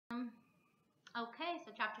Okay,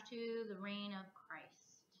 so chapter 2, the reign of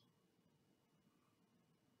Christ.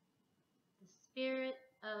 The Spirit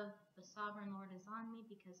of the Sovereign Lord is on me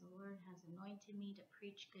because the Lord has anointed me to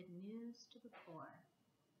preach good news to the poor.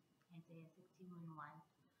 Isaiah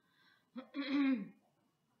 61:1.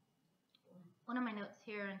 One of my notes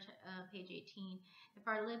here on page 18. If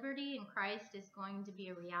our liberty in Christ is going to be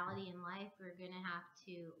a reality in life, we're going to have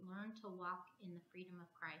to learn to walk in the freedom of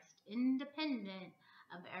Christ, independent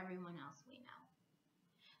of everyone else we know.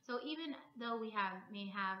 So even though we may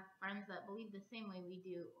have friends that believe the same way we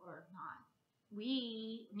do or not,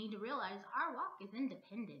 we need to realize our walk is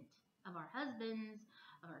independent of our husbands,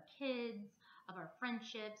 of our kids, of our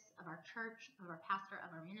friendships, of our church, of our pastor,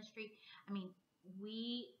 of our ministry. I mean,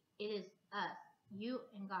 it is us, you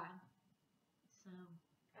and God. So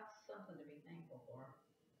that's something to be thankful for,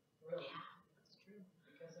 really. Yeah, that's true.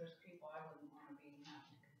 Because there's people I wouldn't want to be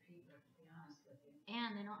having to compete with, to be honest with you.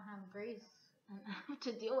 And they don't have grace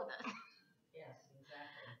to deal with us. Yes,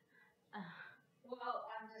 exactly. Well,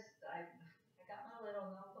 I got my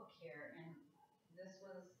little notebook here, and this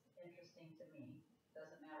was interesting to me.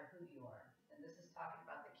 Doesn't matter who you are. And this is talking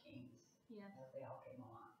about the kings. Yes. As they all came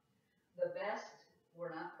along. The best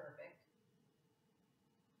were not perfect.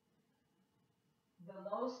 The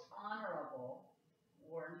most honorable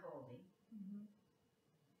weren't holy. Mm-hmm.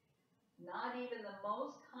 Not even the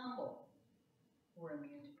most humble were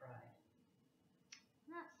immune to pride.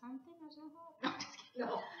 Isn't that something or something?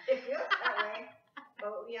 No, it feels that way.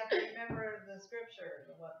 But we have to remember the scripture,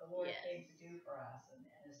 what the Lord came to do for us and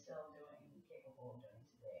is still doing, capable of doing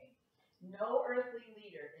today. No earthly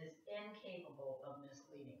leader is incapable of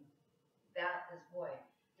misleading. That is, boy,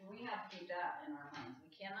 we have to keep that in our minds. We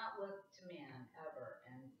cannot look to man ever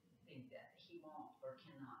and think that he won't or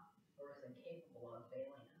cannot or is incapable of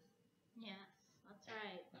failing us. Yes, that's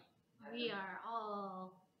right. We are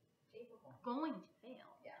all capable. Going to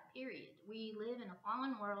fail. Yeah. Period. We live in a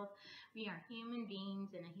fallen world. We are human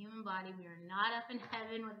beings in a human body. We are not up in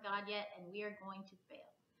heaven with God yet, and we are going to fail.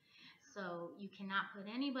 So you cannot put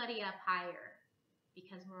anybody up higher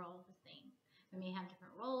because we're all the same. We may have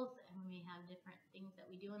different roles and we may have different things that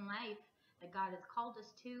we do in life that God has called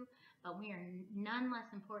us to, but we are none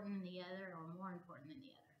less important than the other or more important than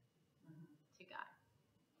the other to God.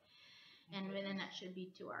 And then that should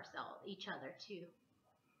be to ourselves, each other too.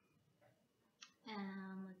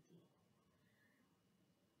 Let's see.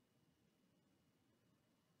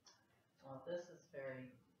 Well, this is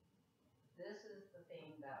the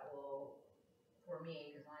thing that will, for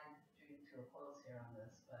me, because I'm due to a close here on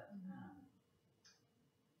this, but,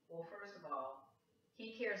 well, first of all,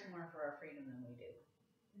 he cares more for our freedom than we do.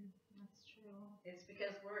 That's true. It's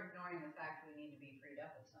because we're ignoring the fact we need to be freed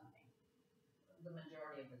up of something the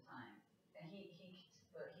majority of the time. And he keeps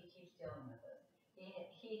dealing with us.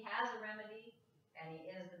 He has a remedy, and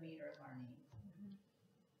he is the meter of our needs. Mm-hmm.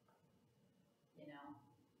 You know,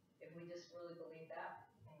 if we just really believe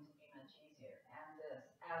that, things would be much easier. And this,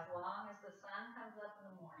 as long as the sun comes up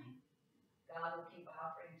in the morning, God will keep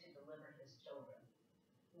offering to deliver his children.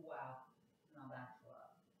 Wow. Now that's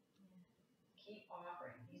love. Yeah. Keep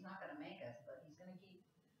offering. He's not going to make us, but he's going to keep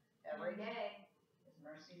every day. His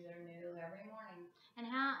mercies are new every morning. And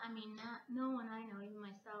no one I know, even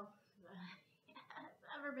myself, has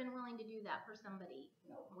ever been willing to do that for somebody.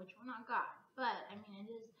 No. Which we're not God. But, it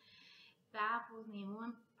just baffles me. When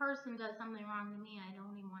one person does something wrong to me, I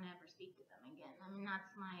don't even want to ever speak to them again.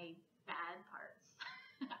 That's my bad parts.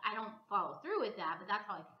 I don't follow through with that, but that's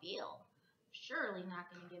how I feel. Surely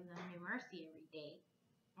not going to give them new mercy every day.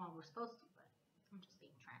 Well, we're supposed to, but I'm just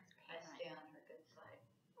being transparent. I stand on her good side.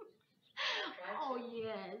 Oh,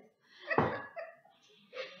 yes.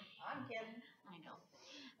 I'm kidding. I know.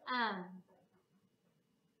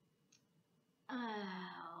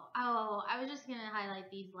 I was just going to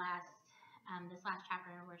highlight this last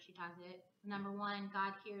chapter where she talks about it. Number 1,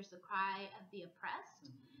 God hears the cry of the oppressed.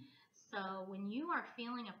 Mm-hmm. So when you are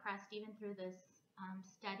feeling oppressed, even through this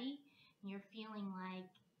study, and you're feeling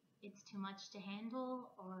like it's too much to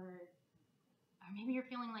handle, or maybe you're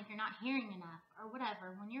feeling like you're not hearing enough, or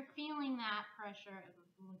whatever, when you're feeling that pressure,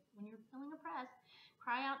 when you're feeling oppressed,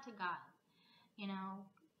 cry out to God.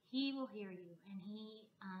 He will hear you, and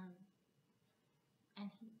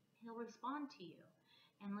he'll respond to you.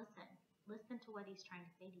 And listen to what he's trying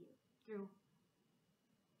to say to you through.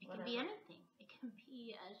 It could be anything. It could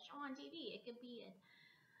be a show on TV. It could be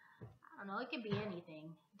it could be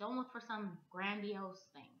anything. Don't look for some grandiose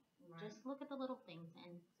thing. Right. Just look at the little things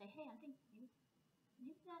and say, hey, I think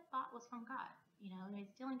maybe that thought was from God.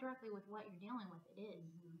 It's dealing directly with what you're dealing with. It is.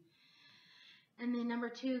 Mm-hmm. And then number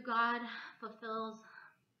 2, God fulfills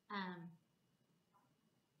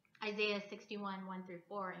Isaiah 61, 1 through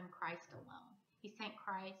 4, in Christ alone. He sent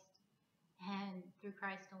Christ, and through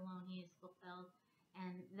Christ alone, he is fulfilled.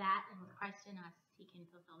 And that, and with Christ in us, he can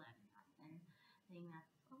fulfill that in us. And I think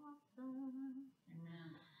that's awesome.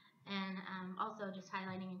 Amen. And also just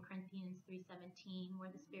highlighting in Corinthians 3:17, where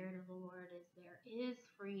the Spirit of the Lord is, there is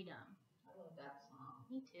freedom. I love that song.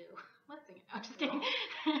 Me too. Let's sing it. I'm just kidding.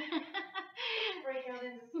 Break out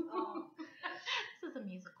into song. This is a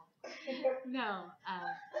musical. No.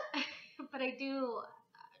 But I do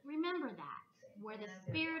remember that. Where the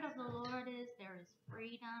Spirit of the Lord is, there is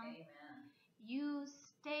freedom. Amen. You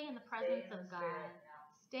stay in the presence of God. Spirit, yeah.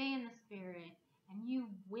 Stay in the Spirit, and you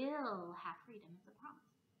will have freedom. It's a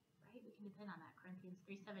promise, right? We can depend on that. Corinthians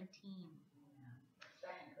 3:17. Amen. 2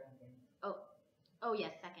 Corinthians. Oh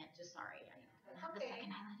yes, second. Just sorry, I That's have the okay.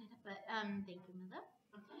 second highlighted. But thank you, Mother.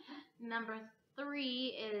 Number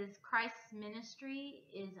 3 is Christ's ministry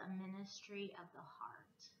is a ministry of the heart.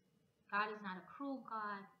 God is not a cruel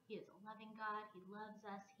God. He is a loving God. He loves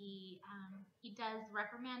us. He does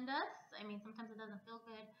reprimand us. I mean, sometimes it doesn't feel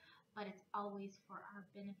good, but it's always for our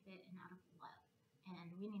benefit and out of love.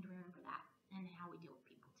 And we need to remember that. And how we deal with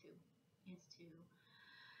people too is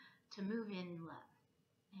to move in love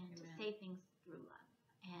and to say things through love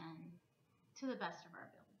and to the best of our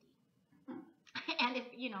ability. And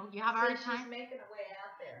if you have a hard time, She's making a way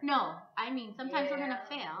out there. no, I mean sometimes we're gonna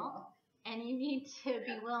fail. And you need to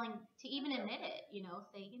be willing to even admit it,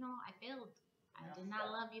 say, I failed. I did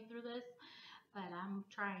not love you through this, but I'm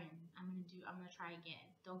trying. I'm going to try again.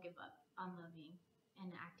 Don't give up on loving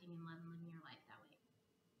and acting in love and living your life that way.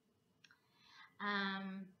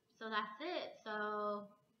 So that's it. So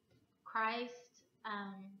Christ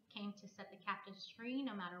came to set the captives free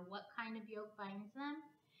no matter what kind of yoke binds them.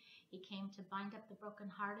 He came to bind up the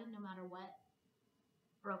brokenhearted no matter what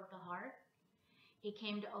broke the heart. He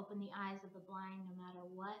came to open the eyes of the blind no matter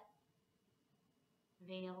what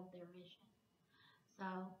veiled their vision.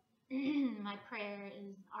 So my prayer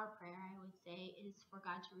is, our prayer I would say, is for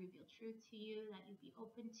God to reveal truth to you, that you be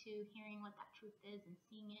open to hearing what that truth is and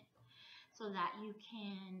seeing it, so that we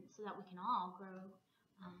can all grow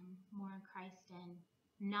more in Christ and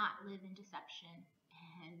not live in deception,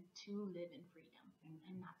 and to live in freedom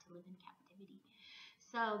and not to live in captivity.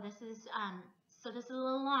 So this is a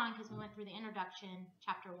little long because we went through the introduction,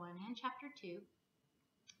 chapter 1 and chapter 2.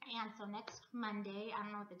 And so next Monday, I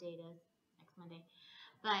don't know what the date is, next Monday,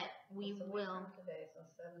 but we will. From today, so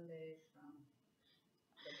 7 days from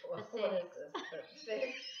The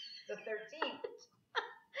 6th. The 13th.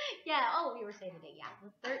 Yeah, we were saying the date, yeah,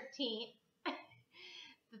 the 13th.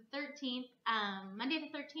 The 13th, Monday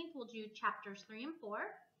the 13th, we'll do chapters 3 and 4.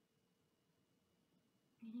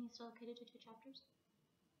 You think it's still okay to do 2 chapters?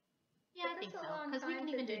 Yeah, I think so, because we can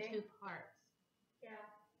even do 2 parts. Yeah.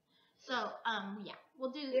 So,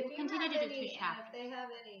 we'll continue to do 2 chapters. If they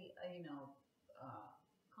have any,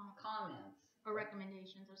 comments or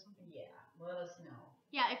recommendations or something. Yeah, let us know.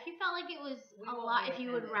 Yeah, if you felt like it was a lot, if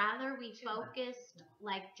you would rather we focused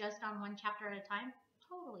just on 1 chapter at a time,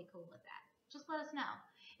 totally cool with that. Just let us know.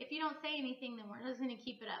 If you don't say anything, then we're just going to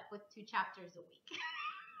keep it up with 2 chapters a week.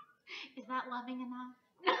 Is that loving enough?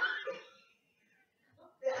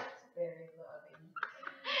 That's very loving.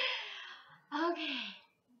 Okay.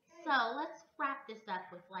 So let's wrap this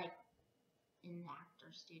up with in the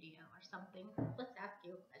actor studio or something. Let's ask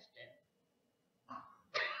you a question.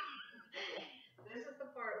 This is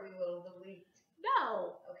the part we will delete.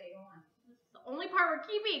 No. Okay, go on. This is the only part we're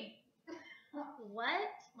keeping.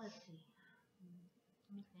 What? Let's see.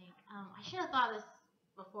 Let me think. I should have thought of this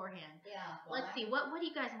beforehand. Yeah. Let's see. What do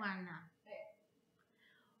you guys want to know? Okay.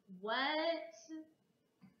 What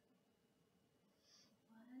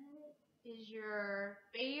is your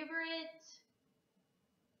favorite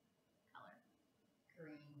color?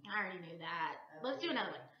 Green. I already knew that. Let's do Okay.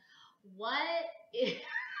 another one. What is...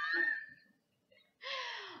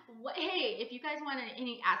 Hey, if you guys want to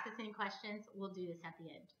ask us any questions, we'll do this at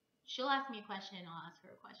the end. She'll ask me a question and I'll ask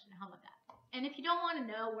her a question. How about that? And if you don't want to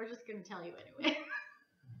know, we're just going to tell you anyway.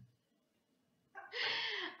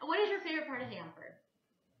 What is your favorite part of Hanford?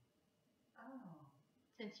 Oh.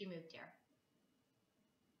 Since you moved here.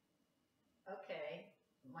 Okay.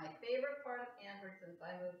 My favorite part of Hanford since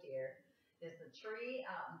I moved here is the tree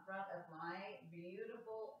out in front of my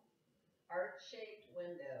beautiful arch-shaped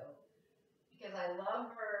window, because I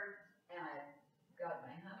love birds, and I've got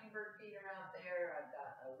my hummingbird feeder out there, I've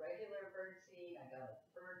got a regular bird seed, I got a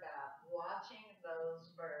bird bath. Watching those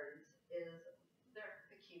birds they're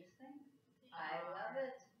the cutest thing. I love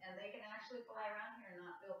it. And they can actually fly around here and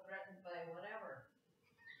not feel threatened by whatever.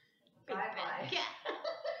 Bye-bye.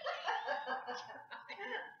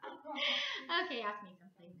 Okay, ask me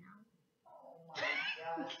something now.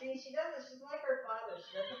 See, she doesn't. She's like her father.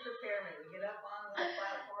 She doesn't prepare me. We get up on the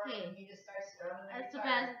platform and he just starts strumming the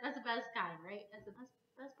guitar. That's the best kind, right? That's the best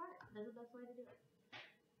part. That's the best way to do it.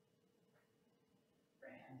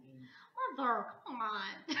 Brandy. Mother, come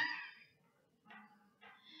on.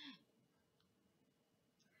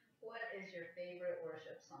 What is your favorite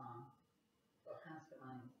worship song? What comes to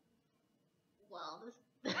mind? Well, this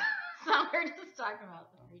song we're just talking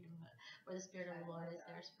about the freedom, where the Spirit of the Lord is,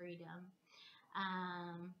 there's freedom.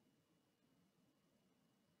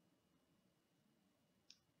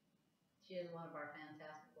 She is one of our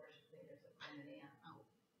fantastic worship leaders at Trinity. Oh.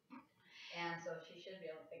 And so she should be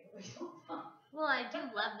able to pick a original song. Well, I do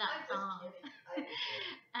love that song. I'm just kidding.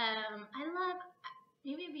 I love,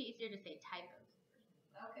 maybe it'd be easier to say type of.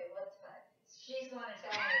 Okay, what type? She's going to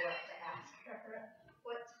tell me what to ask her.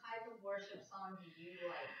 What type of worship song do you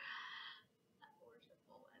like? A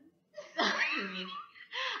worshipful one.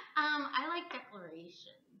 I like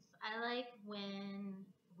declarations. I like when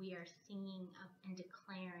we are singing and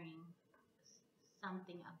declaring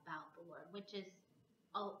something about the Lord, which is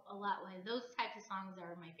a lot like those types of songs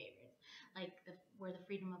are my favorites. Like where the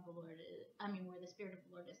freedom of the Lord is, where the Spirit of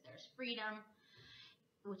the Lord is, there's freedom,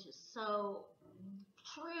 which is so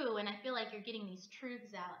true. And I feel like you're getting these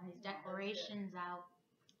truths out and these declarations out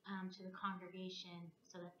to the congregation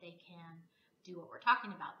so that they can do what we're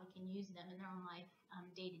talking about. They can use them in their own life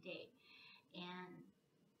day to day. And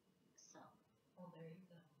so. Oh, there you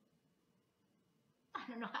go. I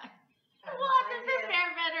don't know how. We'll have to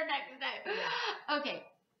prepare better next time. Yeah. Okay.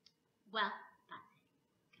 Well,